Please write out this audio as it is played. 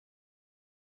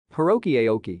Hiroaki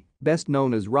Aoki, best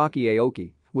known as Rocky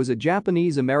Aoki, was a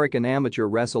Japanese-American amateur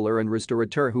wrestler and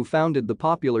restaurateur who founded the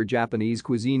popular Japanese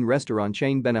cuisine restaurant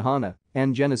chain Benihana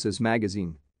and Genesis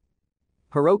magazine.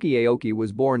 Hiroaki Aoki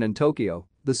was born in Tokyo,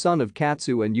 the son of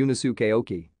Katsu and Yunosuke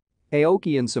Aoki.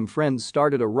 Aoki and some friends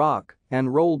started a rock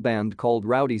and roll band called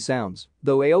Rowdy Sounds,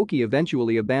 though Aoki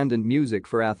eventually abandoned music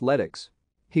for athletics.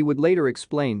 He would later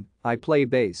explain, "I play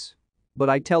bass. But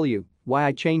I tell you, why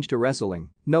I changed to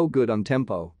wrestling, no good on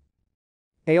tempo."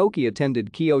 Aoki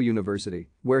attended Keio University,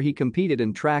 where he competed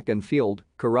in track and field,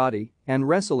 karate, and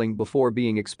wrestling before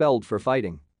being expelled for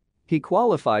fighting. He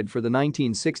qualified for the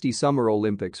 1960 Summer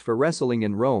Olympics for wrestling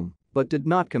in Rome, but did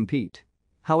not compete.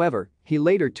 However, he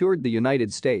later toured the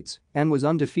United States and was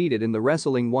undefeated in the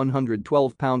wrestling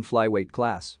 112-pound flyweight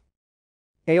class.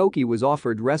 Aoki was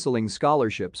offered wrestling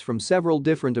scholarships from several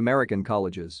different American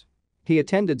colleges. He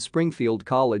attended Springfield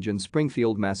College in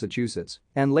Springfield, Massachusetts,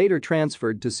 and later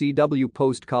transferred to C.W.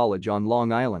 Post College on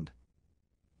Long Island.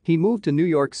 He moved to New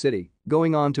York City,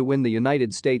 going on to win the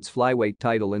United States flyweight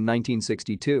title in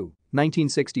 1962,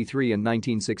 1963 and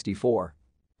 1964.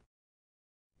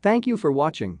 Thank you for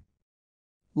watching.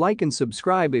 Like and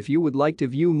subscribe if you would like to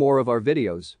view more of our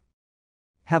videos.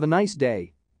 Have a nice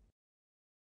day.